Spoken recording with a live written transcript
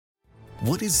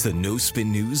What is the No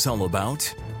Spin News all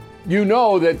about? You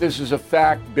know that this is a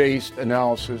fact-based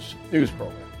analysis news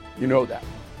program. You know that.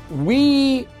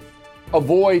 We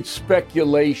avoid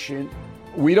speculation.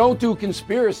 We don't do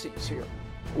conspiracies here.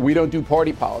 We don't do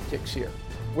party politics here.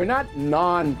 We're not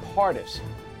nonpartisan.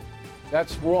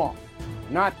 That's wrong.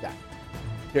 Not that.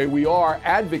 Okay, we are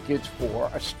advocates for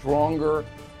a stronger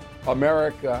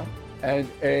America and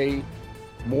a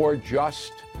more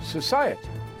just society.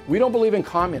 We don't believe in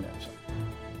communism.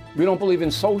 We don't believe in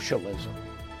socialism.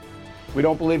 We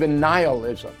don't believe in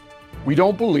nihilism. We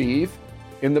don't believe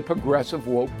in the progressive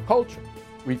woke culture.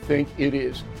 We think it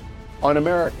is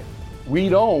un-American. We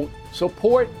don't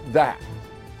support that.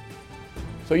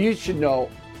 So you should know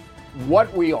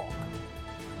what we are,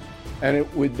 and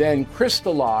it would then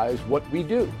crystallize what we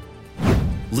do.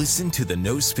 Listen to the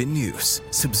No Spin News.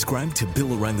 Subscribe to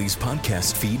Bill O'Reilly's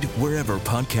podcast feed wherever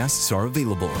podcasts are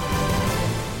available.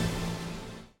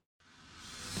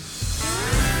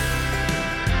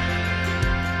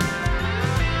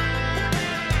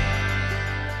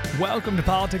 Welcome to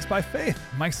Politics by Faith.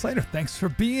 Mike Slater, thanks for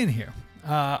being here.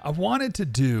 I wanted to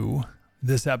do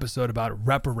this episode about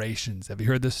reparations. Have you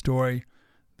heard this story?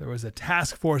 There was a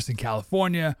task force in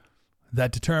California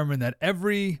that determined that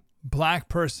every black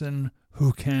person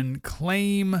who can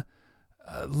claim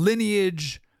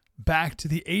lineage back to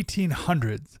the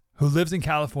 1800s who lives in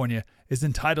California is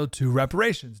entitled to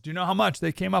reparations. Do you know how much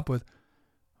they came up with?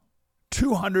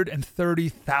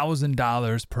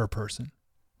 $230,000 per person,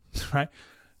 right?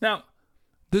 Now,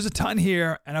 there's a ton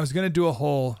here, and I was going to do a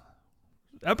whole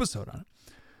episode on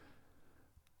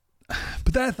it.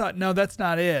 But then I thought, no, that's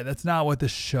not it. That's not what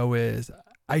this show is.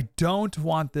 I don't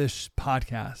want this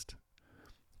podcast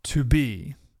to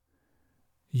be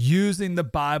using the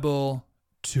Bible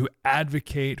to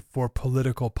advocate for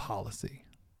political policy.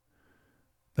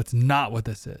 That's not what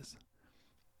this is.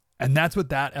 And that's what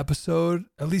that episode,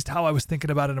 at least how I was thinking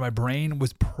about it in my brain,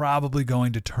 was probably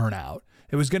going to turn out.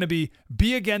 It was going to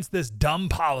be against this dumb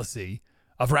policy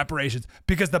of reparations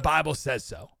because the Bible says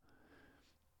so.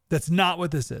 That's not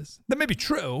what this is. That may be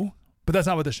true, but that's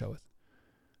not what this show is.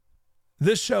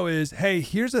 This show is, hey,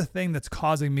 here's a thing that's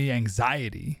causing me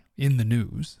anxiety in the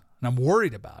news, and I'm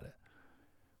worried about it.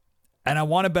 And I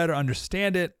want to better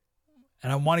understand it,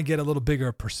 and I want to get a little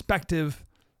bigger perspective,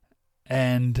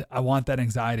 and I want that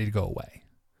anxiety to go away.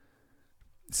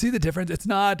 See the difference? It's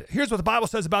not, here's what the Bible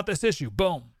says about this issue.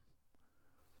 Boom.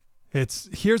 It's,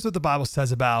 here's what the Bible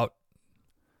says about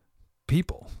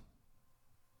people.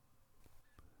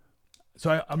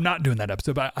 So I'm not doing that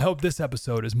episode, but I hope this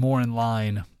episode is more in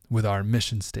line with our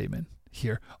mission statement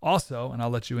here. Also, and I'll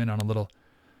let you in on a little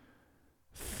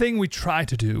thing we try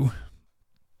to do.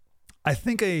 I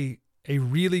think a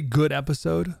really good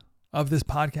episode of this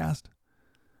podcast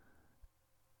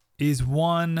is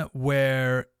one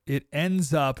where it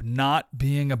ends up not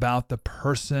being about the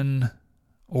person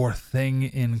or thing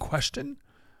in question,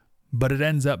 but it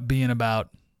ends up being about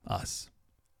us.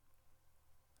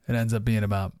 It ends up being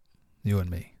about you and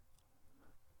me.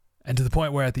 And to the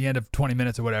point where at the end of 20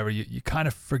 minutes or whatever, you kind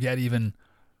of forget even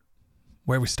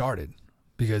where we started,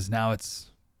 because now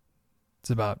it's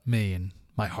about me and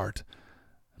my heart,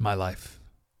 and my life.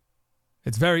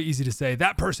 It's very easy to say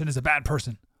that person is a bad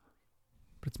person,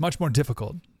 but it's much more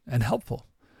difficult and helpful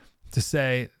to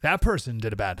say that person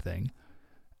did a bad thing.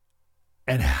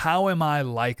 And how am I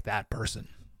like that person?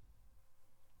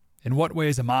 In what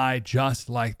ways am I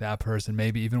just like that person?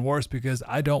 Maybe even worse, because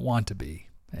I don't want to be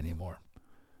anymore.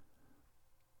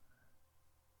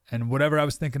 And whatever I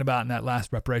was thinking about in that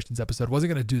last reparations episode,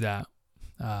 wasn't going to do that.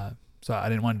 So I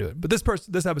didn't want to do it. But this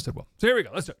episode will. So here we go.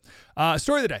 Let's do it.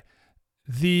 Story of the day.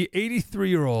 The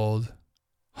 83-year-old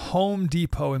Home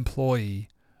Depot employee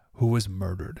who was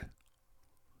murdered.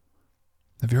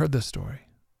 Have you heard this story?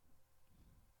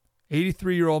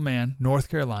 83-year-old man, North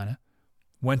Carolina,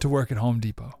 went to work at Home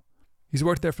Depot. He's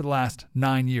worked there for the last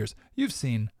 9 years. You've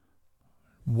seen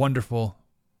wonderful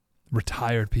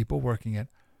retired people working at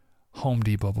Home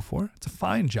Depot before. It's a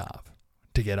fine job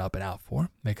to get up and out for,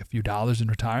 make a few dollars in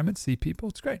retirement, see people.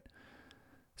 It's great.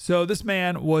 So this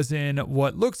man was in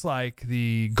what looks like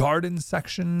the garden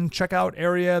section checkout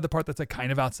area, the part that's like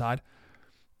kind of outside.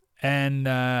 And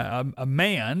a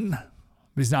man, but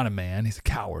he's not a man, he's a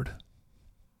coward.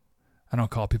 I don't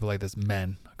call people like this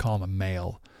men. I call him a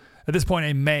male. At this point,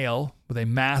 a male with a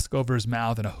mask over his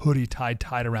mouth and a hoodie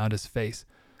tied around his face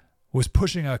was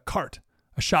pushing a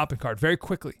shopping cart very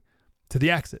quickly to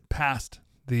the exit past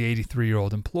the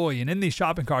 83-year-old employee. And in the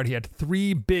shopping cart, he had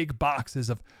 3 big boxes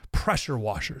of pressure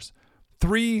washers.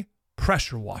 3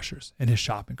 pressure washers in his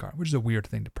shopping cart, which is a weird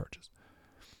thing to purchase.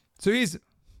 So he's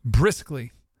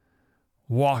briskly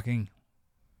walking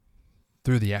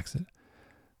through the exit.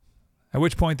 At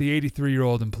which point the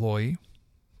 83-year-old employee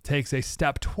takes a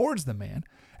step towards the man.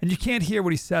 And you can't hear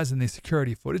what he says in the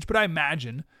security footage, but I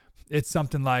imagine it's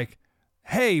something like,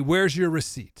 hey, where's your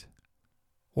receipt?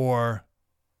 Or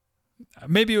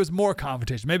maybe it was more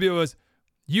confrontation. Maybe it was,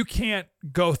 you can't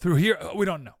go through here. We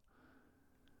don't know.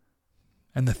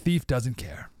 And the thief doesn't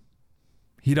care.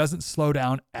 He doesn't slow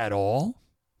down at all,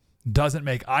 doesn't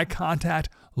make eye contact,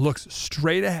 looks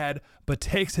straight ahead, but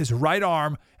takes his right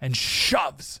arm and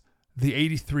shoves the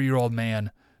 83-year-old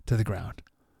man to the ground.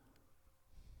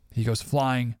 He goes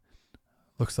flying.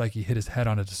 Looks like he hit his head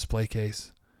on a display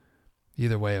case.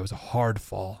 Either way, it was a hard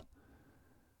fall.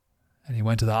 And he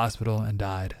went to the hospital and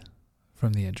died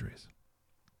from the injuries.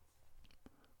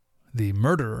 The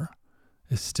murderer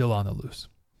is still on the loose.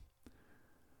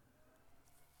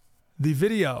 The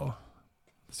video,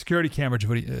 security camera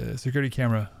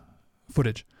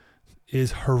footage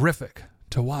is horrific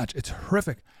to watch. It's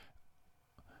horrific.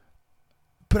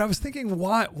 But I was thinking,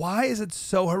 why is it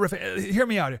so horrific? Hear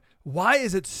me out here. Why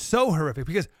is it so horrific?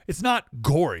 Because it's not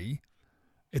gory.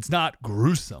 It's not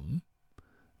gruesome.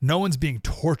 No one's being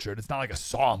tortured. It's not like a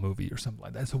Saw movie or something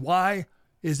like that. So why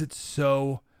does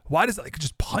it like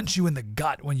just punch you in the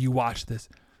gut when you watch this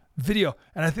video?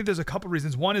 And I think there's a couple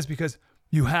reasons. One is because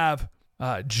you have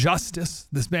justice.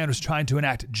 This man was trying to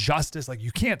enact justice. Like,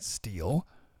 you can't steal.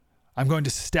 I'm going to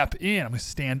step in. I'm going to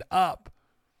stand up.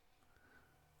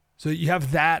 So you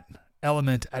have that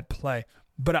element at play.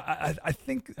 But I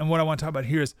think, and what I want to talk about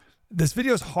here is, this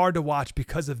video is hard to watch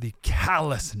because of the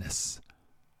callousness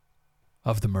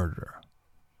of the murderer.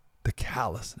 The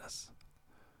callousness.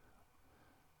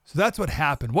 So that's what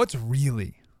happened. What's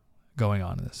really going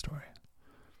on in this story?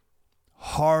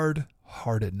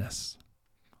 Hard-heartedness.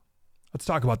 Let's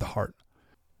talk about the heart.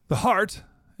 The heart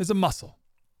is a muscle.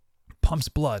 Pumps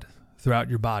blood throughout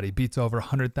your body. Beats over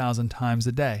 100,000 times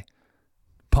a day.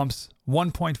 Pumps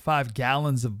 1.5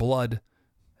 gallons of blood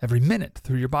every minute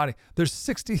through your body. There's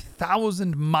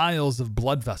 60,000 miles of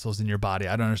blood vessels in your body.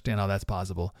 I don't understand how that's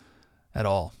possible at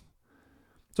all.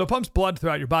 So it pumps blood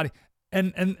throughout your body.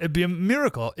 And it'd be a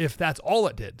miracle if that's all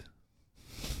it did.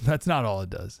 That's not all it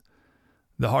does.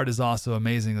 The heart is also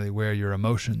amazingly where your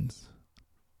emotions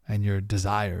and your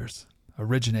desires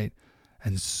originate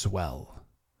and swell.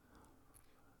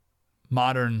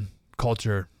 Modern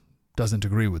culture doesn't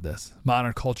agree with this.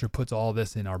 Modern culture puts all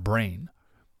this in our brain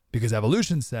because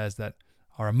evolution says that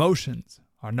our emotions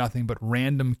are nothing but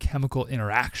random chemical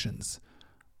interactions.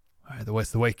 Right?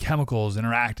 The way chemicals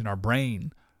interact in our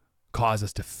brain cause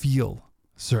us to feel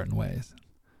certain ways.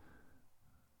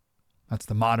 That's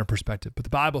the modern perspective. But the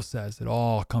Bible says it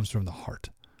all comes from the heart.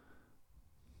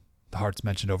 The heart's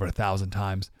mentioned over 1,000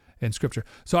 times in Scripture.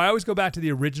 So I always go back to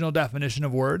the original definition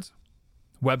of words,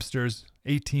 Webster's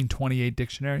 1828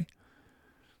 dictionary.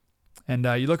 And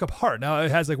you look up heart. Now,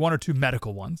 it has like one or two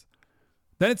medical ones.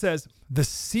 Then it says, the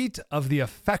seat of the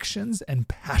affections and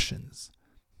passions,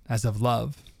 as of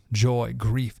love, joy,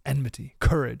 grief, enmity,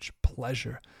 courage,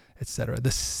 pleasure, etc.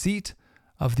 The seat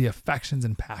of the affections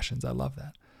and passions. I love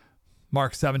that.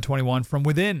 Mark 7:21, from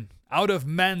within, out of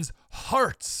men's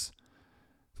hearts,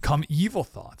 come evil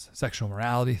thoughts, sexual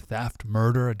immorality, theft,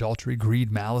 murder, adultery,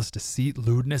 greed, malice, deceit,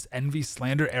 lewdness, envy,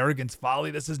 slander, arrogance,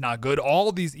 folly. This is not good.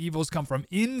 All these evils come from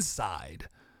inside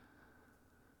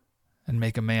and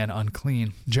make a man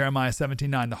unclean. Jeremiah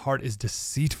 17:9, the heart is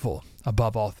deceitful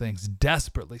above all things,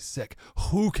 desperately sick.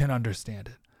 Who can understand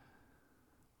it?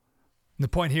 And the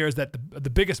point here is that the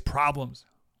biggest problems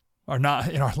are not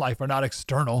in our life are not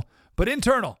external, but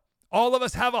internal. All of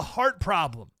us have a heart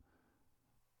problem.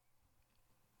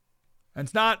 And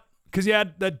it's not because you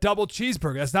had that double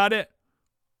cheeseburger. That's not it.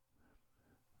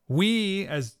 We,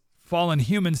 as fallen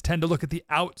humans, tend to look at the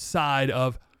outside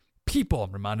of people.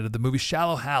 I'm reminded of the movie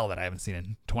Shallow Hal that I haven't seen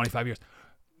in 25 years.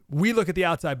 We look at the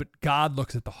outside, but God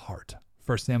looks at the heart.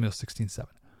 1 Samuel 16:7.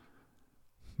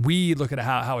 We look at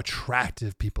how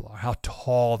attractive people are, how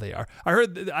tall they are.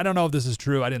 I don't know if this is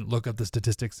true. I didn't look up the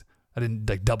statistics. I didn't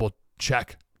double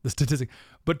check the statistic.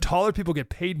 But taller people get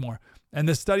paid more. And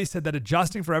the study said that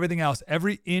adjusting for everything else,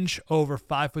 every inch over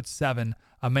 5'7",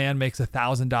 a man makes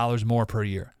 $1,000 more per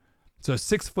year. So a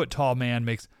 6 foot tall man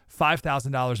makes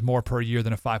 $5,000 more per year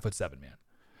than a 5'7" man.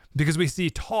 Because we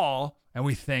see tall and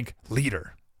we think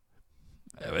leader.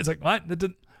 It's like, what?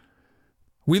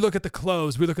 We look at the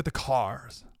clothes, we look at the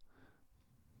cars.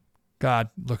 God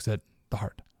looks at the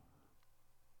heart.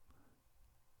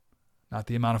 Not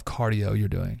the amount of cardio you're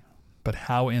doing, but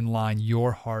how in line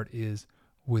your heart is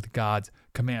with God's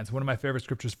commands. One of my favorite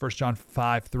scriptures, 1 John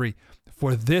 5:3.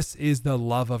 For this is the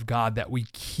love of God, that we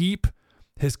keep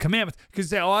his commandments. Because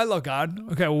you say, oh, I love God.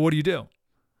 Okay, well, what do you do?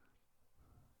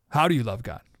 How do you love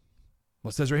God? Well,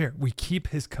 it says right here, we keep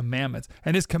his commandments,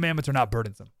 and his commandments are not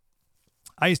burdensome.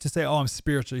 I used to say, oh, I'm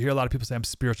spiritual. You hear a lot of people say, I'm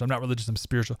spiritual. I'm not religious, I'm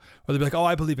spiritual. Or they'd be like, oh,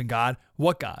 I believe in God.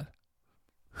 What God?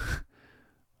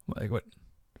 Like what?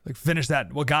 Like finish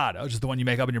that. What God? Oh, just the one you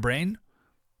make up in your brain?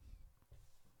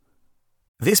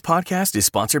 This podcast is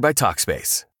sponsored by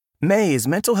Talkspace. May is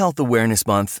Mental Health Awareness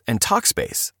Month, and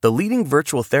Talkspace, the leading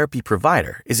virtual therapy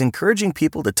provider, is encouraging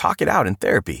people to talk it out in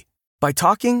therapy. By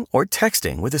talking or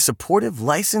texting with a supportive,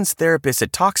 licensed therapist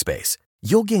at Talkspace,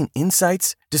 you'll gain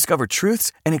insights, discover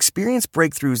truths, and experience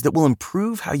breakthroughs that will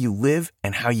improve how you live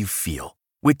and how you feel.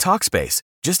 With Talkspace,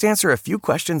 just answer a few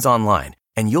questions online,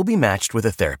 and you'll be matched with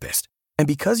a therapist. And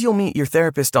because you'll meet your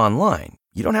therapist online,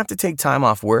 you don't have to take time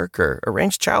off work or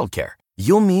arrange childcare.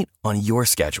 You'll meet on your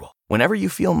schedule, whenever you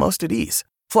feel most at ease.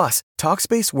 Plus,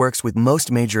 Talkspace works with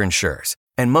most major insurers,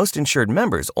 and most insured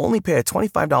members only pay a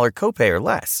 $25 copay or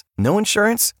less. No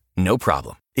insurance? No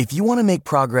problem. If you want to make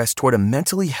progress toward a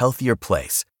mentally healthier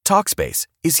place, Talkspace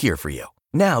is here for you.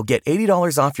 Now get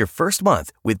 $80 off your first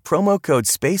month with promo code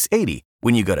SPACE80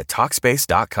 when you go to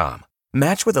Talkspace.com.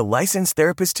 Match with a licensed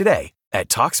therapist today at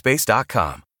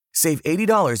Talkspace.com. Save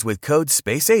 $80 with code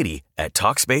SPACE80 at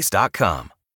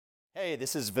Talkspace.com. Hey,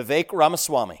 this is Vivek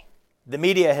Ramaswamy. The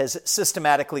media has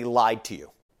systematically lied to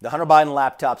you. The Hunter Biden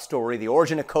laptop story, the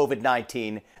origin of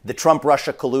COVID-19, the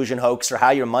Trump-Russia collusion hoax, or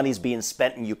how your money's being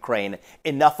spent in Ukraine.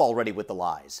 Enough already with the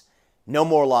lies. No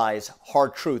more lies,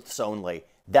 hard truths only.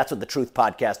 That's what the Truth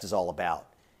Podcast is all about.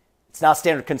 It's not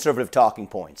standard conservative talking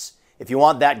points. If you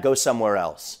want that, go somewhere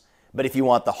else. But if you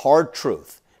want the hard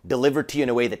truth delivered to you in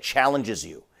a way that challenges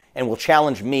you and will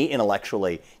challenge me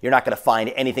intellectually, you're not going to find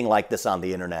anything like this on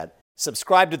the internet.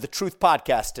 Subscribe to the Truth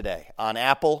Podcast today on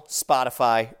Apple,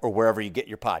 Spotify, or wherever you get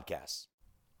your podcasts.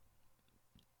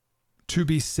 To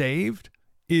be saved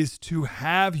is to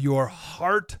have your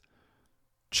heart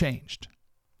changed.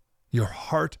 Your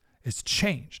heart is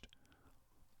changed.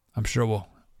 I'm sure we'll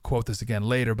quote this again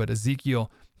later, but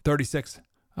Ezekiel 26,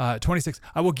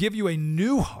 I will give you a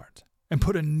new heart and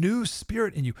put a new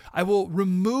spirit in you. I will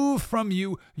remove from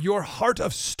you your heart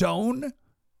of stone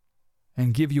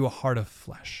and give you a heart of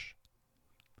flesh.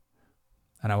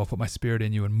 And I will put my spirit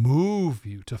in you and move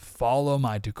you to follow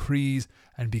my decrees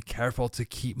and be careful to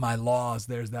keep my laws.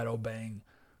 There's that obeying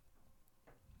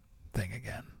thing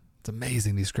again. It's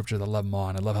amazing, these scriptures. I love them all,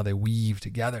 and I love how they weave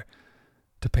together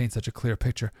to paint such a clear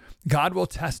picture. God will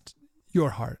test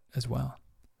your heart as well.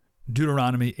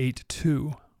 Deuteronomy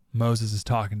 8:2, Moses is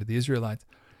talking to the Israelites.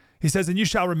 He says, and you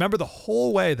shall remember the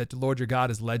whole way that the Lord your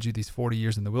God has led you these 40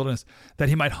 years in the wilderness, that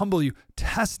he might humble you,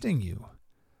 testing you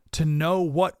to know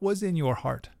what was in your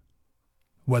heart,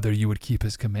 whether you would keep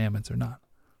his commandments or not.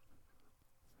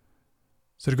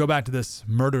 So to go back to this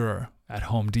murderer at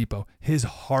Home Depot, his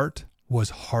heart was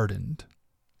hardened.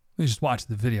 You just watch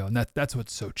the video, and that's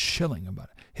what's so chilling about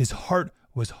it. His heart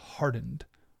was hardened.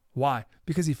 Why?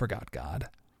 Because he forgot God.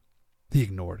 He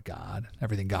ignored God,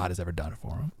 everything God has ever done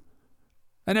for him.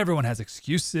 And everyone has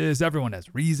excuses. Everyone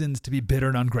has reasons to be bitter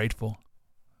and ungrateful.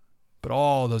 But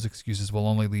all those excuses will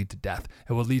only lead to death.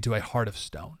 It will lead to a heart of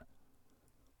stone.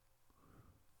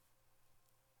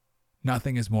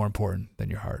 Nothing is more important than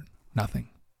your heart. Nothing.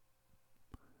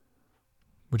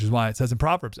 Which is why it says in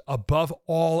Proverbs, above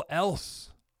all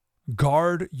else,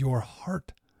 guard your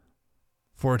heart,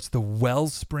 for it's the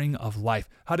wellspring of life.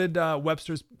 How did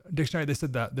Webster's dictionary, they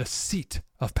said the seat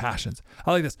of passions.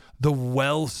 I like this. The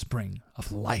wellspring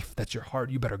of life. That's your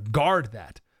heart. You better guard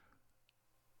that.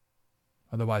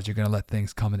 Otherwise, you're going to let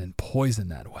things come in and poison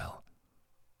that well.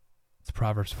 It's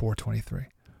Proverbs 4:23.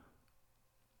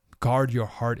 Guard your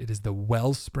heart. It is the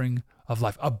wellspring of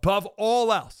life. Above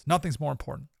all else, nothing's more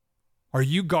important. Are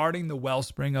you guarding the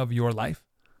wellspring of your life?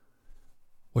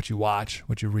 What you watch,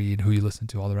 what you read, who you listen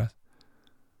to, all the rest.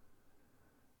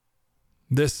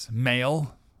 This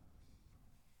male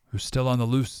who's still on the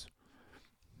loose,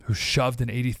 who shoved an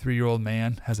 83-year-old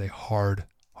man, has a hard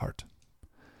heart.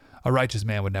 A righteous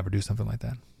man would never do something like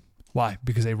that. Why?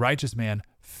 Because a righteous man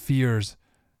fears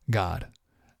God.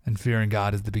 And fearing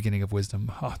God is the beginning of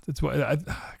wisdom. Oh, that's what,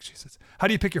 Jesus. How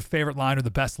do you pick your favorite line or the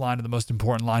best line or the most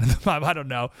important line in the Bible? I don't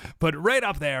know. But right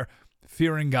up there,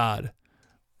 fearing God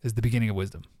is the beginning of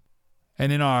wisdom.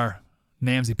 And in our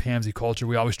namsy-pamsy culture,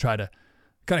 we always try to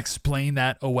kind of explain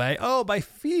that away. Oh, by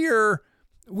fear,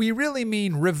 we really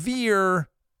mean revere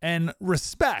and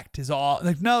respect is all.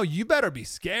 Like, no, you better be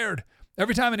scared.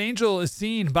 Every time an angel is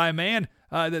seen by a man,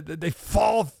 they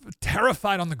fall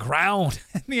terrified on the ground.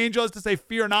 And the angel has to say,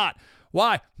 fear not.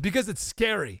 Why? Because it's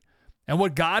scary. And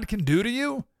what God can do to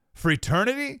you for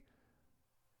eternity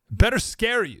better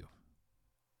scare you.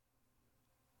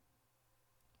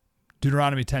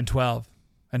 Deuteronomy 10:12.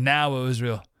 And now, O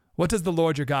Israel, what does the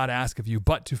Lord your God ask of you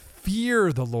but to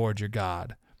fear the Lord your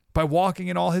God by walking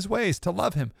in all his ways, to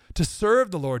love him, to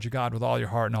serve the Lord your God with all your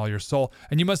heart and all your soul.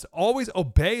 And you must always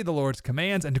obey the Lord's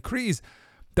commands and decrees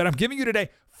that I'm giving you today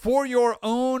for your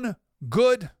own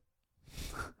good.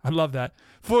 I love that.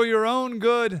 For your own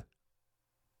good.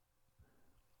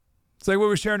 It's like what we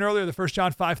were sharing earlier, the 1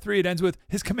 John 5:3, it ends with,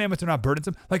 his commandments are not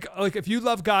burdensome. Like if you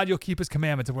love God, you'll keep his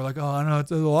commandments. And we're like, oh, I know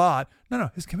it's a lot. No,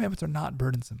 his commandments are not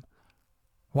burdensome.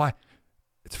 Why?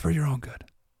 It's for your own good.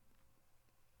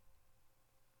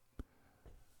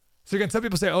 So again, some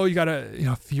people say, oh, you got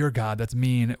to fear God. That's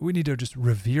mean. We need to just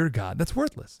revere God. That's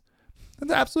worthless.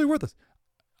 That's absolutely worthless.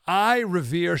 I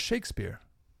revere Shakespeare.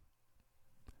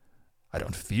 I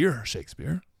don't fear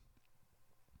Shakespeare.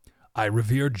 I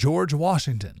revere George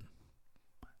Washington.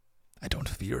 I don't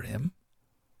fear him.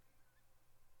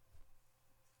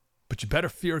 But you better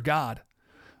fear God.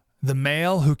 The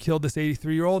male who killed this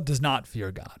 83-year-old does not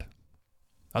fear God.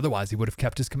 Otherwise, he would have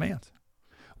kept his commands.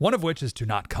 One of which is to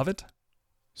not covet,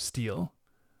 steal,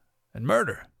 and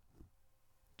murder.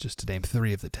 Just to name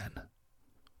 3 of the 10.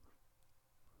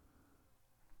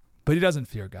 But he doesn't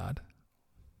fear God.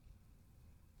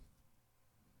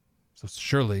 So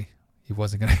surely he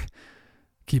wasn't going to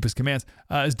keep his commands.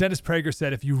 As Dennis Prager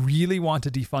said, if you really want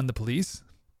to defund the police,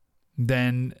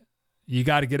 then you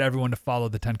got to get everyone to follow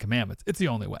the 10 commandments. It's the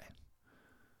only way.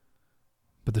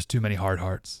 But there's too many hard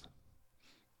hearts.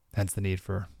 Hence the need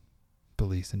for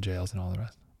police and jails and all the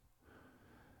rest.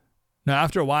 Now,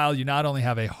 after a while, you not only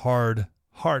have a hard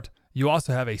heart, you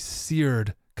also have a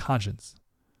seared conscience.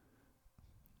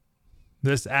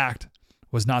 This act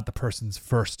was not the person's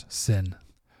first sin.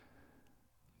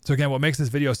 So again, what makes this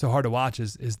video so hard to watch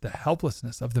is the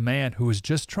helplessness of the man who was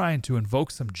just trying to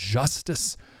invoke some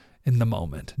justice in the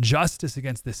moment. Justice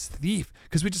against this thief.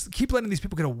 Because we just keep letting these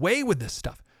people get away with this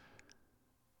stuff.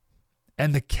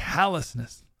 And the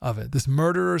callousness of it. This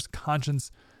murderer's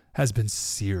conscience has been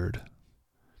seared.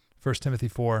 1 Timothy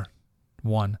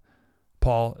 4:1.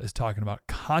 Paul is talking about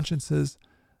consciences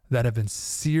that have been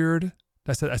seared.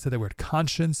 I said that word,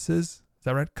 consciences. Is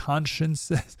that right?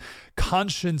 Consciences.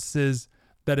 Consciences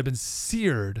that have been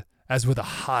seared as with a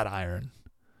hot iron.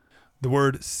 The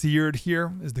word seared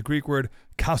here is the Greek word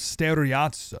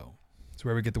kausteriazo. It's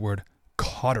where we get the word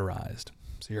cauterized.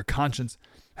 So your conscience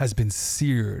has been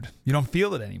seared. You don't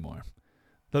feel it anymore.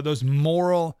 Those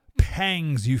moral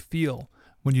pangs you feel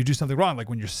when you do something wrong, like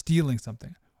when you're stealing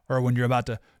something or when you're about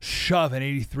to shove an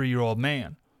 83-year-old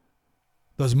man.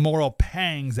 Those moral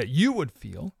pangs that you would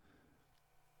feel,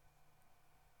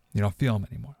 you don't feel them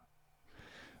anymore.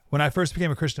 When I first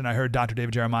became a Christian, I heard Dr.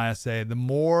 David Jeremiah say, the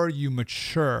more you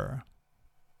mature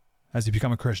as you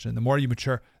become a Christian, the more you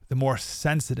mature, the more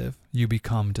sensitive you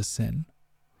become to sin.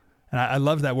 And I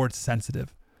love that word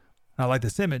sensitive. And I like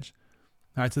this image.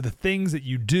 All right, so the things that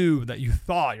you do that you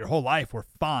thought your whole life were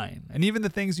fine, and even the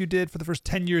things you did for the first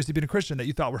 10 years you've been a Christian that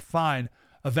you thought were fine,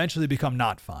 eventually become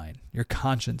not fine. Your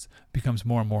conscience becomes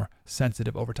more and more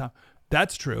sensitive over time.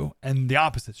 That's true, and the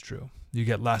opposite's true. You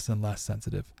get less and less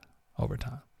sensitive over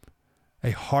time.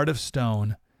 A heart of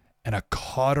stone and a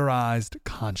cauterized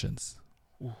conscience.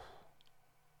 Ooh.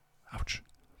 Ouch.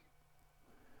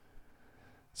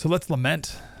 So let's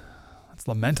lament. Let's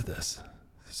lament this.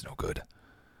 This is no good.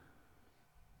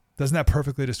 Doesn't that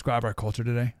perfectly describe our culture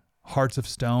today? Hearts of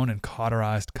stone and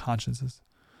cauterized consciences.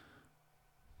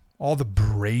 All the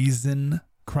brazen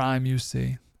crime you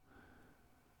see.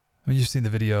 I mean, you've seen the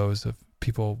videos of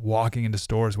people walking into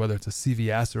stores, whether it's a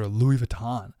CVS or a Louis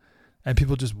Vuitton, and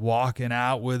people just walking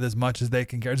out with as much as they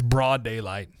can carry. It's broad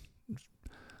daylight.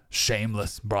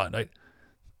 Shameless broad daylight.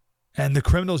 And the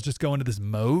criminals just go into this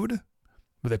mode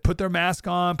where they put their mask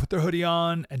on, put their hoodie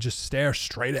on, and just stare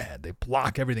straight ahead. They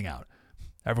block everything out.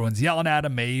 Everyone's yelling at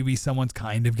them. Maybe someone's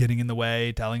kind of getting in the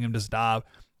way, telling them to stop,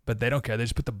 but they don't care. They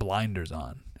just put the blinders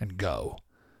on and go.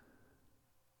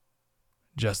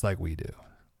 Just like we do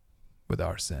with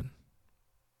our sin.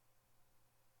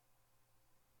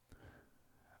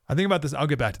 I think about this. I'll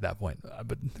get back to that point,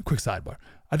 but quick sidebar.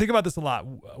 I think about this a lot.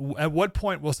 At what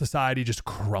point will society just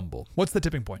crumble? What's the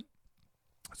tipping point?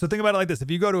 So think about it like this.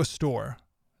 If you go to a store,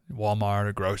 Walmart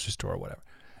or grocery store or whatever,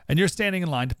 and you're standing in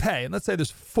line to pay, and let's say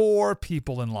there's 4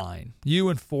 people in line, you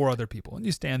and 4 other people, and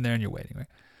you stand there and you're waiting, right?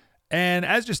 And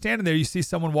as you're standing there, you see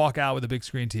someone walk out with a big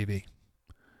screen TV.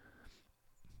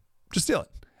 Just steal it.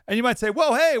 And you might say,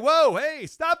 whoa, hey,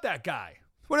 stop that guy.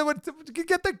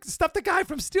 Stop the guy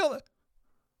from stealing it.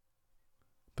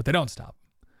 But they don't stop.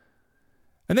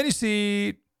 And then you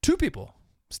see 2 people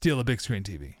steal a big screen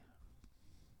TV.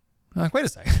 You're like, wait a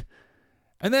second.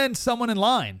 And then someone in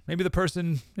line, maybe the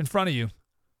person in front of you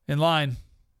in line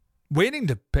waiting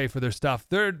to pay for their stuff.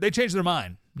 They change their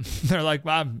mind. They're like,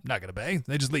 well, I'm not going to pay.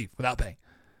 They just leave without paying.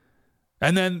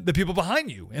 And then the people behind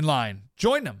you in line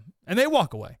join them and they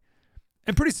walk away.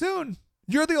 And pretty soon,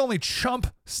 you're the only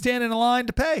chump standing in line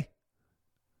to pay.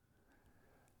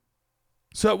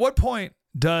 So at what point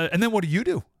and then what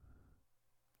do?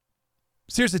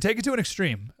 Seriously, take it to an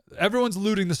extreme. Everyone's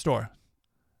looting the store.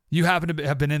 You happen to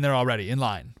have been in there already in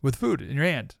line with food in your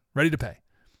hand, ready to pay.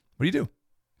 What do?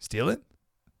 Steal it?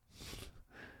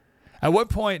 At what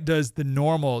point does the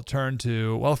normal turn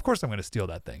to, well, of course I'm going to steal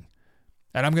that thing.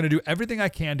 And I'm going to do everything I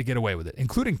can to get away with it,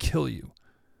 including kill you.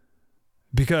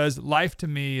 Because life to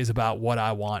me is about what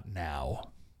I want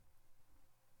now.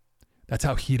 That's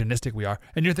how hedonistic we are.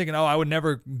 And you're thinking, I would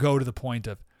never go to the point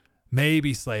of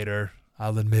maybe Slater,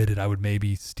 I'll admit it, I would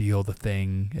maybe steal the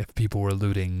thing if people were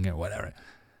looting or whatever.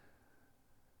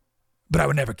 But I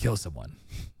would never kill someone.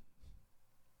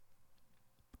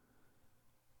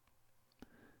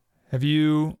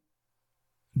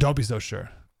 Don't be so sure.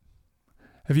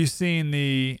 Have you seen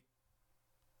the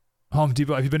Home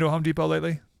Depot? Have you been to a Home Depot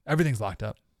lately? Everything's locked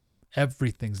up.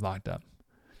 Everything's locked up.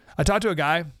 I talked to a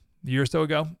guy a year or so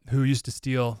ago who used to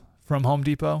steal from Home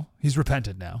Depot. He's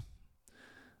repented now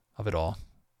of it all.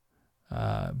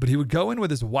 But he would go in with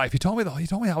his wife. He told me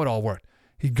how it all worked.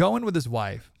 He'd go in with his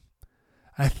wife.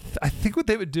 I think what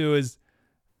they would do is,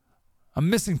 I'm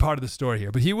missing part of the story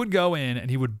here, but he would go in and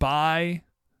he would buy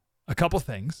a couple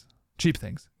things, cheap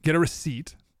things, get a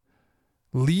receipt,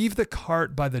 leave the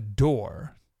cart by the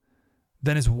door.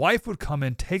 Then his wife would come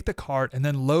in, take the cart, and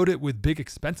then load it with big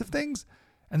expensive things,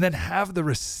 and then have the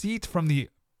receipt from the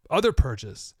other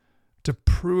purchase to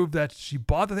prove that she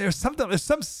bought the thing or something. There's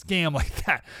some scam like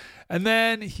that. And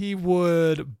then he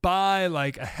would buy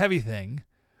like a heavy thing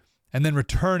and then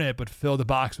return it, but fill the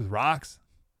box with rocks.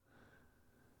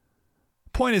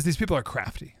 Point is, these people are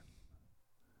crafty.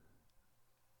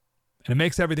 And it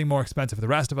makes everything more expensive for the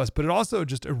rest of us, but it also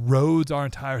just erodes our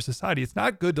entire society. It's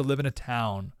not good to live in a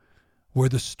town where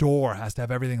the store has to have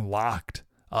everything locked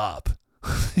up.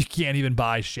 You can't even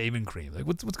buy shaving cream. Like,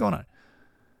 what's going on?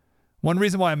 One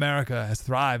reason why America has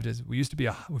thrived is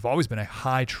we've always been a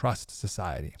high trust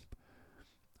society.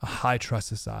 A high trust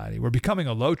society. We're becoming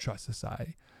a low trust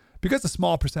society because a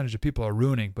small percentage of people are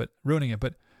ruining it.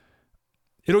 But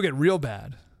it'll get real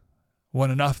bad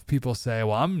when enough people say,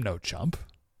 well, I'm no chump.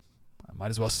 I might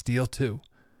as well steal too.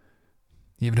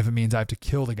 Even if it means I have to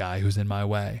kill the guy who's in my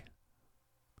way.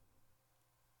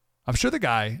 I'm sure the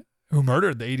guy who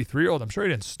murdered the 83-year-old, I'm sure he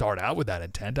didn't start out with that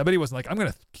intent. I bet he wasn't like, I'm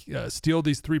going to steal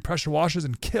these 3 pressure washers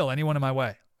and kill anyone in my way.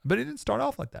 I bet he didn't start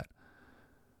off like that.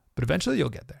 But eventually you'll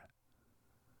get there.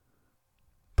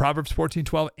 Proverbs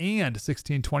 14:12 and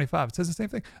 16:25. It says the same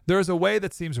thing. There is a way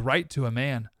that seems right to a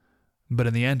man, but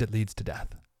in the end it leads to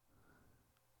death.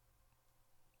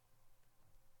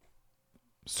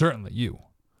 Certainly you.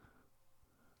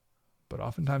 But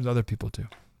oftentimes other people too.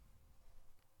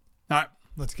 All right,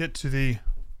 let's get to the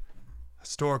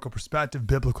historical perspective,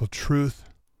 biblical truth.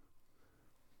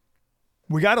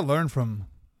 We got to learn from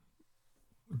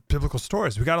biblical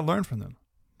stories. We got to learn from them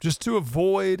just to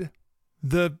avoid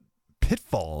the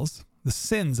pitfalls, the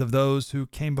sins of those who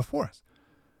came before us.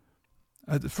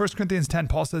 1 Corinthians 10,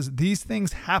 Paul says, these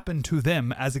things happened to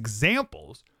them as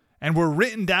examples and were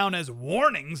written down as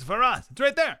warnings for us. It's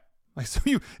right there. It's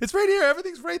right here.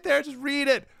 Everything's right there. Just read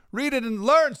it and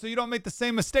learn so you don't make the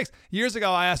same mistakes. Years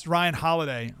ago, I asked Ryan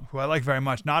Holiday, who I like very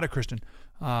much, not a Christian,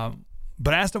 but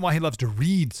I asked him why he loves to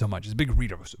read so much. He's a big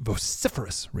reader,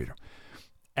 vociferous reader.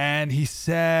 And he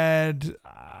said,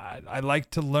 I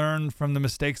like to learn from the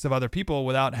mistakes of other people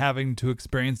without having to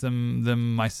experience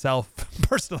them myself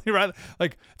personally, right?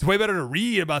 Like, it's way better to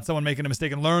read about someone making a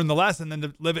mistake and learn the lesson than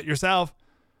to live it yourself.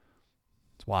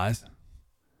 It's wise.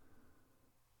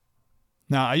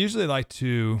 Now, I usually like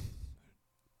to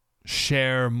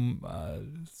share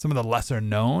some of the lesser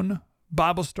known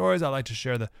Bible stories. I like to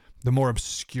share the more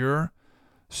obscure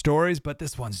stories, but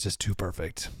this one's just too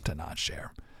perfect to not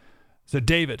share. So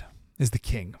David is the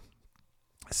king.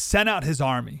 Sent out his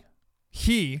army.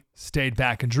 He stayed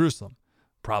back in Jerusalem.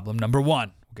 Problem number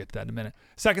 1. We'll get to that in a minute.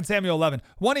 2 Samuel 11.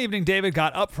 One evening, David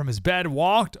got up from his bed,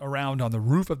 walked around on the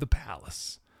roof of the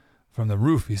palace. From the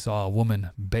roof, he saw a woman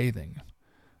bathing.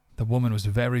 The woman was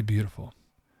very beautiful.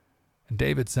 And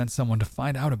David sent someone to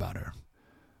find out about her.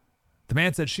 The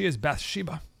man said, she is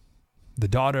Bathsheba, the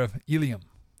daughter of Eliam,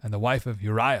 and the wife of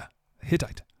Uriah, the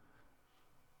Hittite.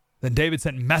 Then David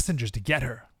sent messengers to get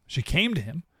her. She came to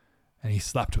him, and he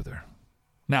slept with her.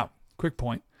 Now, quick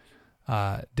point.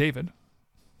 David,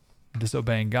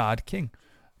 disobeying God, king,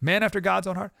 man after God's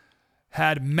own heart,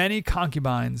 had many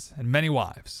concubines and many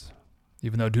wives.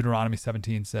 even though Deuteronomy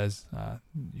 17 says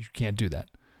you can't do that.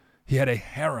 He had a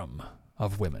harem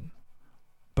of women,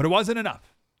 but it wasn't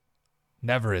enough.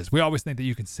 Never is. We always think that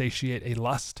you can satiate a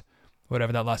lust,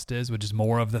 whatever that lust is, which is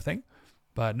more of the thing,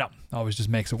 but no, always just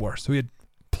makes it worse. So he had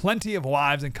plenty of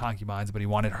wives and concubines, but he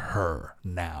wanted her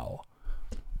now.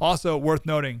 Also worth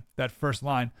noting that first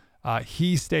line,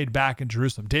 he stayed back in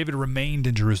Jerusalem. David remained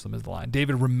in Jerusalem is the line.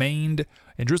 David remained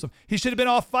in Jerusalem. He should have been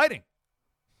off fighting.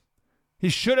 He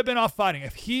should have been off fighting.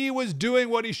 If he was doing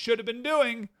what he should have been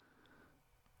doing,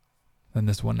 then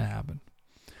this wouldn't have happened.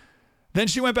 Then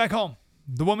she went back home.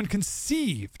 The woman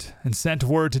conceived and sent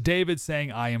word to David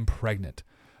saying, I am pregnant.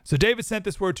 So David sent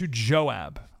this word to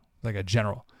Joab, like a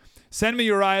general. Send me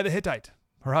Uriah the Hittite,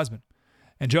 her husband.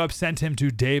 And Joab sent him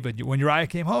to David. When Uriah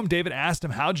came home, David asked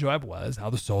him how Joab was, how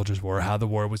the soldiers were, how the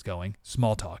war was going.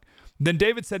 Small talk. Then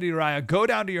David said to Uriah, go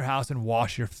down to your house and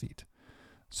wash your feet.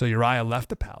 So Uriah left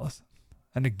the palace,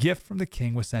 and a gift from the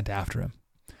king was sent after him.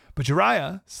 But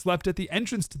Uriah slept at the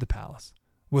entrance to the palace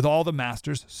with all the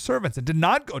master's servants and did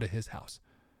not go to his house.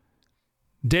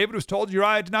 David was told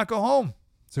Uriah did not go home.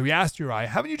 So he asked Uriah,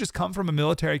 haven't you just come from a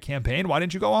military campaign? Why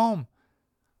didn't you go home?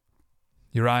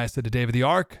 Uriah said to David, the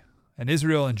ark and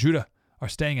Israel and Judah are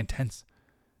staying in tents,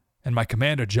 and my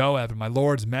commander Joab and my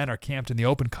Lord's men are camped in the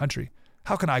open country.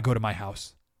 How can I go to my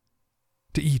house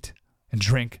to eat and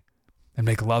drink and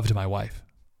make love to my wife?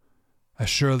 As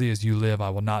surely as you live, I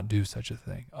will not do such a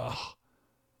thing. Oh,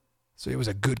 so he was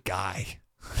a good guy.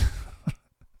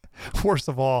 Worst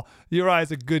of all, Uriah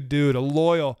is a good dude, a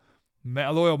loyal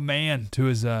man to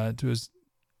his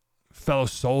fellow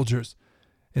soldiers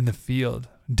in the field.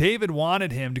 David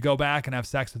wanted him to go back and have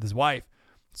sex with his wife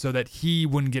so that he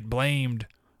wouldn't get blamed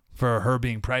for her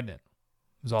being pregnant.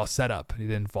 It was all set up. He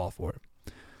didn't fall for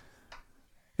it.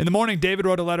 In the morning, David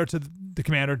wrote a letter to the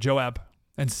commander, Joab,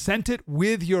 and sent it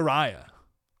with Uriah.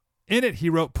 In it, he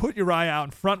wrote, put Uriah out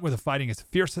in front where the fighting is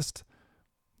fiercest,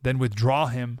 then withdraw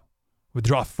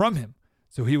from him,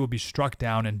 so he will be struck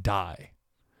down and die.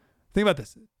 Think about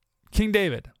this. King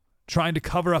David, trying to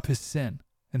cover up his sin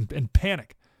and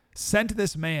panic, sent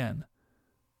this man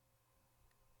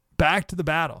back to the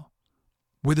battle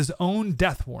with his own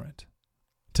death warrant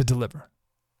to deliver.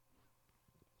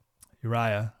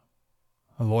 Uriah,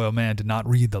 a loyal man, did not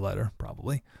read the letter,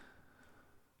 probably.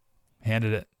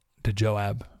 Handed it to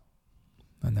Joab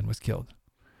and then was killed.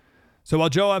 So while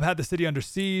Joab had the city under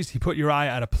siege, he put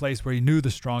Uriah at a place where he knew the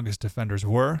strongest defenders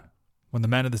were. When the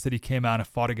men of the city came out and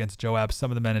fought against Joab, some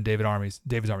of the men in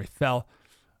David's army fell.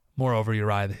 Moreover,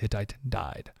 Uriah the Hittite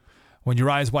died. When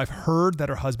Uriah's wife heard that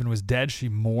her husband was dead, she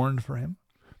mourned for him.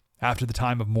 After the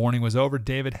time of mourning was over,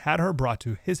 David had her brought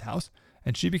to his house,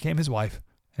 and she became his wife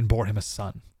and bore him a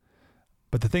son.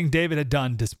 But the thing David had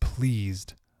done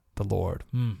displeased the Lord.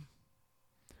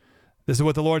 This is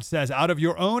what the Lord says. Out of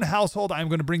your own household, I am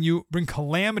going to bring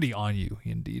calamity on you.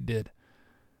 He indeed did.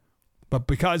 But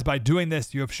because by doing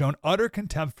this, you have shown utter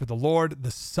contempt for the Lord,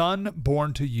 the son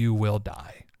born to you will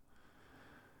die.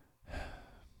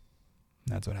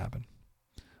 That's what happened.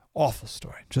 Awful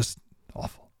story. Just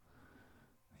awful.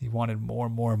 He wanted more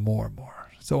and more and more and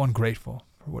more. So ungrateful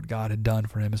for what God had done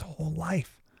for him his whole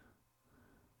life.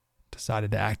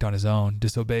 Decided to act on his own,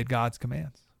 disobeyed God's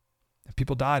commands. And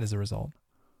people died as a result.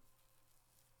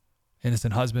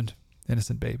 Innocent husband,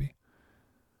 innocent baby.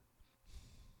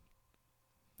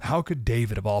 How could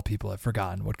David, of all people, have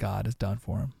forgotten what God has done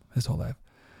for him his whole life?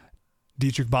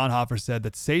 Dietrich Bonhoeffer said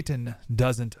that Satan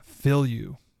doesn't fill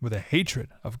you with a hatred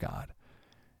of God.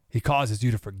 He causes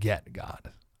you to forget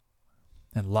God,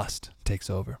 and lust takes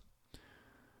over.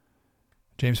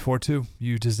 James 4:2,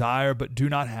 you desire but do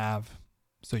not have,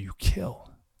 so you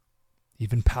kill.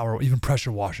 Even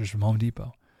pressure washers from Home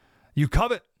Depot. You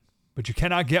covet, but you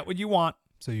cannot get what you want,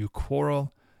 so you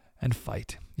quarrel and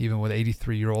fight, even with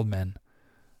 83-year-old men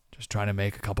just trying to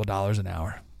make a couple dollars an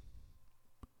hour.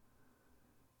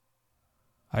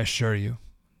 I assure you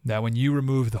that when you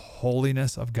remove the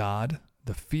holiness of God,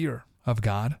 the fear of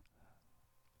God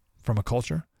from a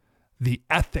culture, the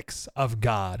ethics of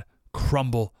God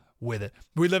crumble with it.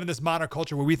 We live in this modern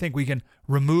culture where we think we can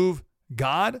remove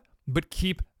God but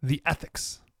keep the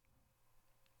ethics.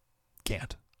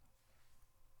 Can't.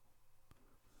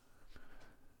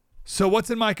 So what's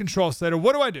in my control, Slater?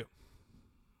 What do I do?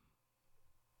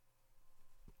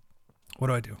 What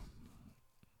do I do?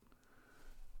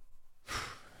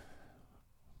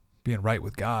 Being right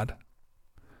with God.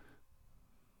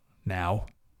 Now.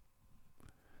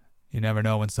 You never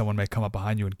know when someone may come up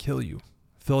behind you and kill you.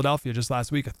 Philadelphia, just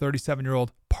last week, a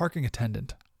 37-year-old parking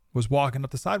attendant was walking up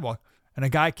the sidewalk, and a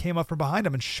guy came up from behind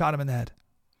him and shot him in the head.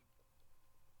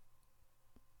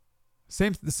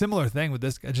 Similar thing with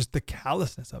this guy, just the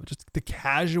callousness of it, just the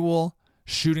casual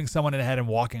shooting someone in the head and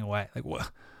walking away. Like,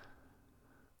 what?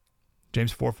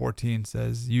 James 4:14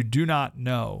 says, "You do not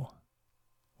know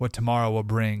what tomorrow will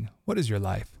bring. What is your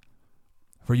life?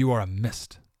 For you are a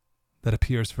mist that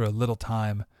appears for a little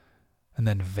time and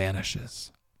then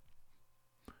vanishes."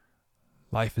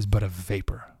 Life is but a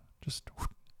vapor.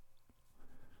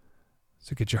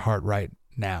 So get your heart right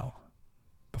now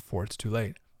before it's too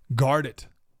late. Guard it.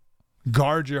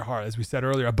 Guard your heart. As we said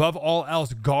earlier, above all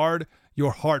else, guard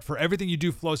your heart, for everything you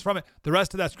do flows from it. The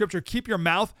rest of that scripture, keep your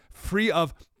mouth free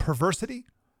of perversity.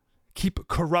 Keep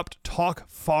corrupt talk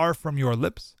far from your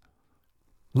lips.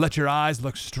 Let your eyes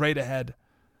look straight ahead.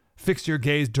 Fix your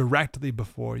gaze directly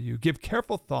before you. Give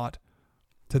careful thought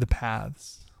to the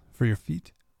paths for your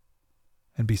feet,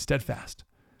 and be steadfast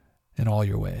in all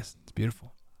your ways. It's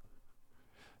beautiful.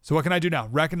 So what can I do now?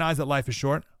 Recognize that life is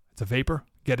short. It's a vapor.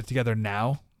 Get it together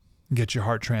now. Get your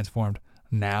heart transformed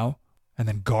now. And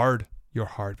then guard your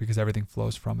heart, because everything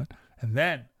flows from it. And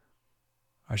then,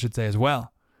 I should say as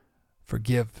well,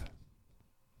 forgive.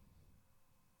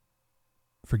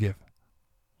 Forgive.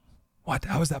 What?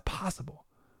 How is that possible?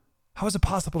 How is it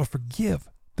possible to forgive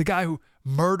the guy who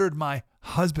murdered my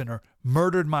husband or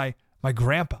murdered my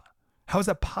grandpa? How is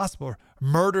that possible? Or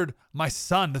murdered my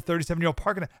son, the 37-year-old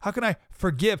Parker? How can I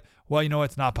forgive? Well, you know,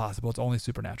 it's not possible. It's only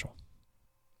supernatural.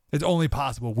 It's only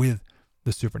possible with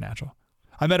the supernatural.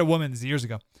 I met a woman years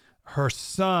ago. Her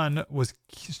son was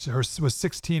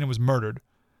 16 and was murdered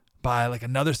by like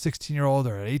another 16-year-old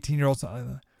or an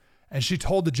 18-year-old. And she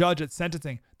told the judge at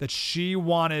sentencing that she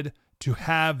wanted to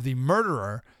have the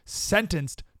murderer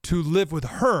sentenced to live with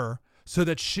her so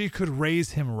that she could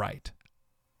raise him right.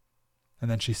 And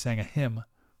then she sang a hymn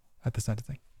at the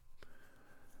sentencing.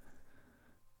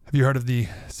 Have you heard of the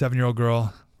 7-year-old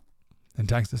girl in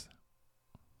Texas?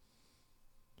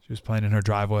 She was playing in her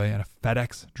driveway and a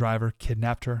FedEx driver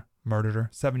kidnapped her, murdered her.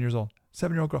 7 years old.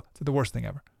 7-year-old girl. It's the worst thing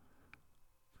ever.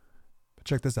 But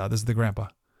check this out. This is the grandpa.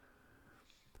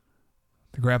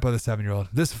 The grandpa of the 7-year-old.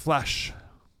 This flesh,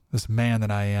 this man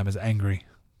that I am, is angry.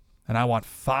 And I want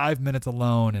 5 minutes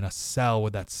alone in a cell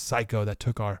with that psycho that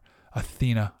took our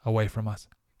Athena away from us.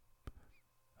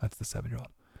 That's the 7-year-old.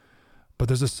 But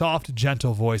there's a soft,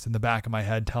 gentle voice in the back of my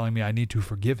head telling me I need to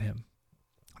forgive him.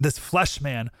 This flesh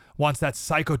man wants that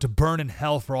psycho to burn in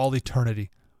hell for all eternity.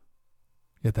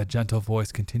 Yet that gentle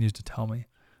voice continues to tell me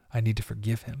I need to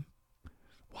forgive him.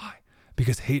 Why?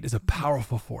 Because hate is a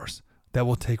powerful force that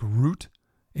will take root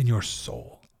in your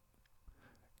soul.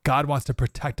 God wants to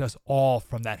protect us all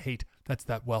from that hate. That's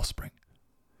that wellspring.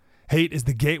 Hate is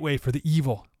the gateway for the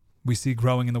evil we see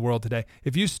growing in the world today.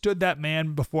 If you stood that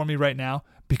man before me right now,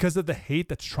 because of the hate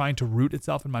that's trying to root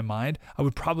itself in my mind, I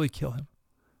would probably kill him.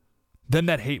 Then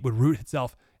that hate would root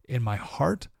itself in my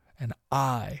heart, and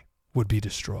I would be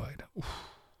destroyed. Oof.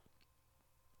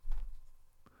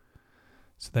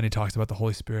 So then he talks about the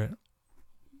Holy Spirit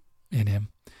in him.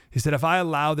 He said, if I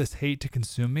allow this hate to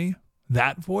consume me,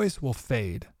 that voice will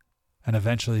fade and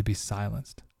eventually be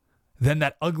silenced. Then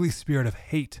that ugly spirit of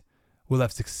hate will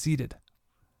have succeeded.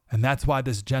 And that's why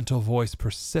this gentle voice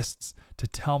persists to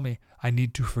tell me I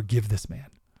need to forgive this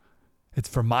man. It's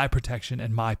for my protection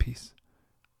and my peace.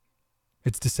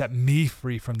 It's to set me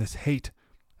free from this hate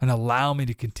and allow me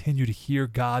to continue to hear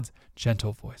God's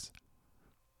gentle voice.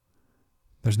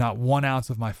 There's not 1 ounce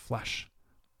of my flesh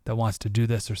that wants to do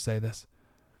this or say this,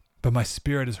 but my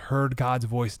spirit has heard God's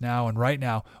voice now, and right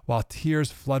now, while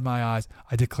tears flood my eyes,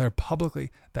 I declare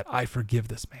publicly that I forgive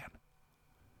this man.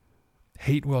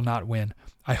 Hate will not win.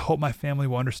 I hope my family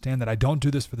will understand that I don't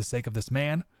do this for the sake of this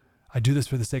man. I do this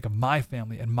for the sake of my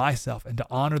family and myself, and to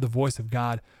honor the voice of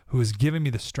God who has given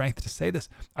me the strength to say this.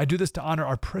 I do this to honor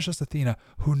our precious Athena,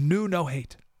 who knew no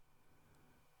hate.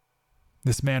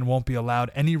 This man won't be allowed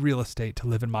any real estate to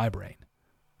live in my brain.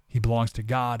 He belongs to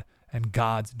God, and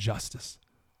God's justice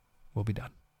will be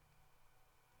done.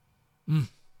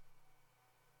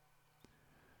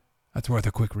 That's worth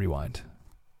a quick rewind.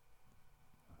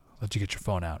 Let you get your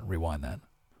phone out and rewind that.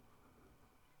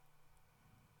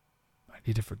 I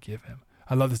need to forgive him.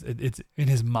 I love this. It's in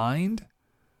his mind.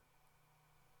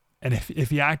 And if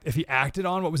he acted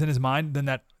on what was in his mind, then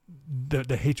that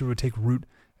the hatred would take root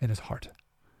in his heart.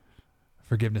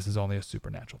 Forgiveness is only a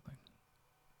supernatural thing.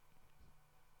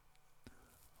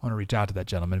 I want to reach out to that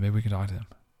gentleman. Maybe we can talk to him.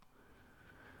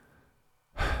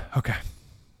 Okay.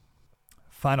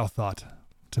 Final thought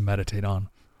to meditate on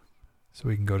so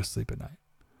we can go to sleep at night.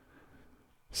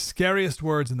 Scariest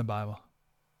words in the Bible.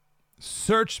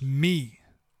 Search me,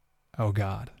 O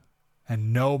God,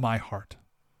 and know my heart.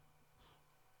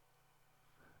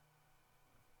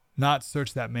 Not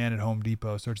search that man at Home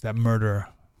Depot, search that murderer.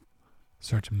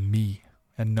 Search me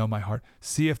and know my heart.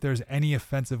 See if there's any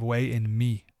offensive way in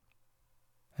me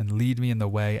and lead me in the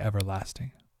way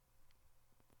everlasting.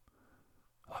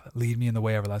 Lead me in the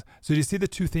way everlasting. So do you see the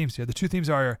two themes here? The two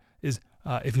themes is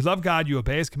if you love God, you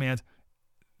obey his commands.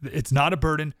 It's not a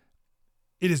burden.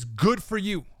 It is good for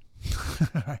you.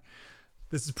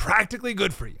 This is practically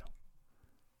good for you.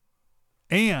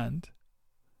 And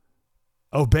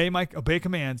obey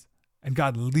commands, and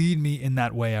God lead me in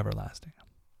that way everlasting.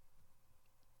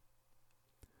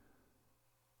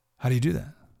 How do you do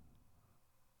that?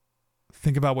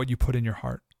 Think about what you put in your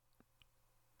heart.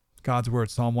 God's word,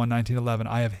 Psalm 119:11,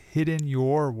 I have hidden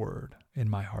your word in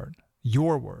my heart,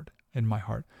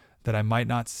 that I might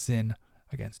not sin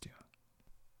against you.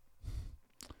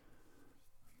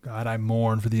 God, I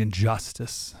mourn for the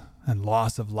injustice and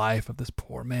loss of life of this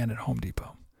poor man at Home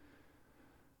Depot.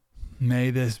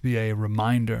 May this be a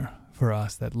reminder for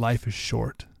us that life is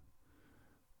short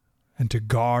and to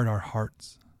guard our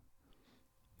hearts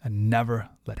and never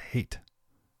let hate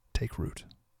take root.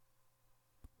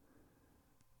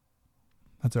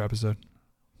 That's our episode.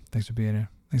 Thanks for being here.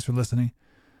 Thanks for listening.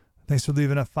 Thanks for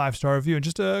leaving a 5-star review. And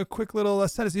just a quick little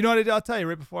sentence. You know what I'll tell you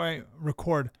right before I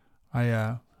record,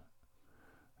 I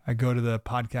go to the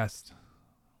podcast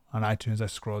on iTunes. I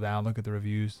scroll down, look at the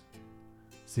reviews,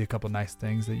 see a couple nice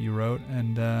things that you wrote,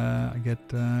 and I get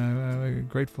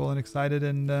grateful and excited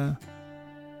and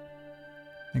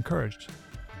encouraged.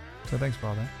 So thanks for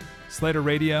all that. Slater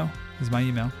Radio is my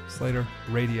email,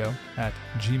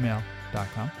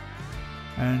 slaterradio@gmail.com.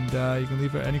 And you can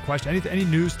leave any question, any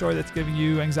news story that's giving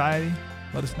you anxiety,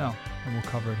 let us know, and we'll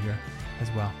cover it here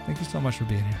as well. Thank you so much for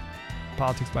being here.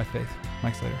 Politics by Faith,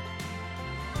 Mike Slater.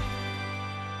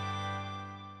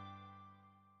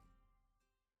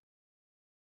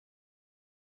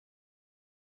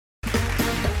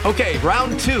 Okay,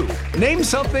 round 2. Name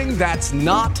something that's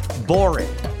not boring.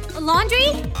 A laundry?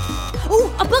 Ooh,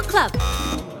 a book club.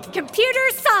 Computer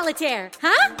solitaire,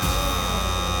 huh?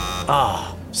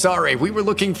 Ah, sorry, we were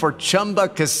looking for Chumba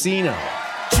Casino.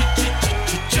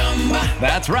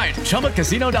 That's right,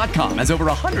 ChumbaCasino.com has over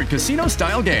 100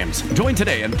 casino-style games. Join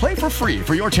today and play for free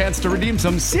for your chance to redeem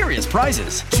some serious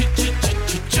prizes.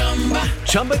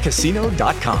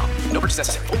 ChumbaCasino.com. No purchase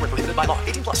necessary. Void where prohibited by law.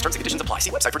 18+ terms and conditions apply.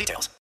 See website for details.